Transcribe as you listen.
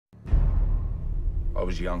I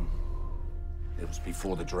was young. It was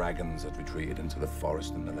before the dragons had retreated into the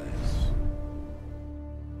forest and the lairs.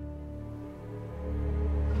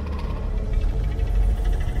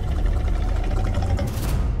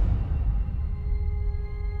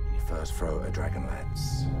 You first throw at a dragon,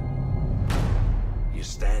 lads. You're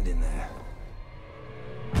standing there.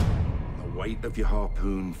 The weight of your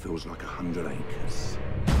harpoon feels like 100 acres.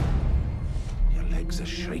 Your legs are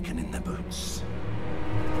shaking in their boots.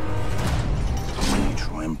 When you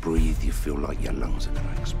try and breathe, you feel like your lungs are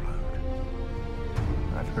gonna explode.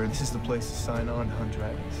 I've heard this is the place to sign on to hunt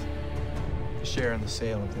dragons. To share in the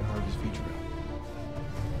sale of their harvest feature.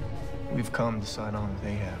 We've come to sign on with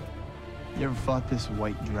Ahab. You ever fought this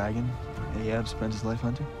white dragon Ahab spent his life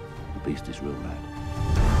hunting? The beast is real, lad.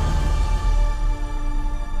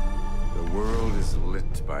 The world is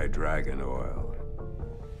lit by dragon oil.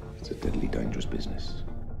 It's a deadly dangerous business.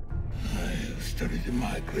 I have studied the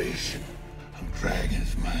migration of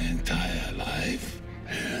dragons my entire life,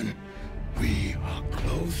 and we are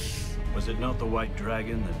close. Was it not the white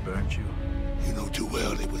dragon that burnt you? You know too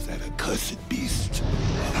well it was that accursed beast,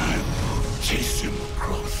 and I will chase him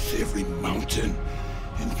across every mountain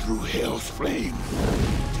and through hell's flame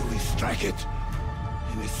till we strike it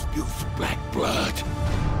and it spews black blood.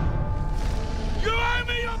 You owe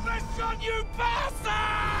me your best shot, you bastard!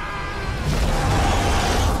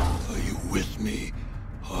 Are you with me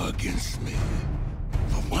or against me?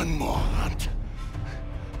 For one more hunt,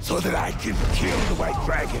 so that I can kill the white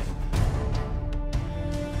dragon.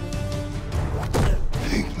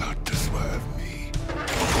 Think not to swerve me.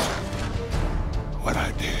 What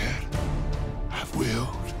I dared, I've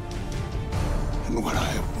willed. And what I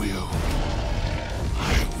have willed,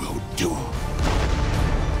 I will do.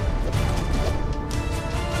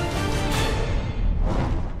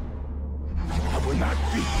 I will not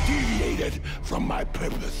be deviated from my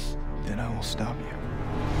purpose. Then I will stop you.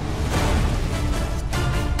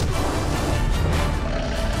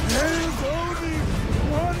 There is only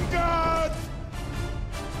one God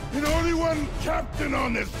and only one captain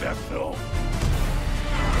on this vessel.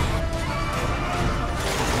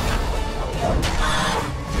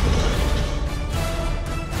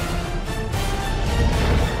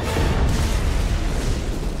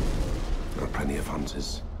 There are plenty of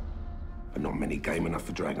hunters, but not many game enough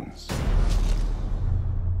for dragons.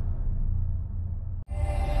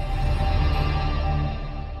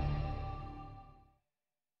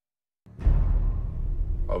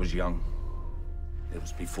 I was young. It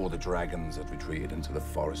was before the dragons had retreated into the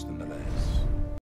forest and the lairs.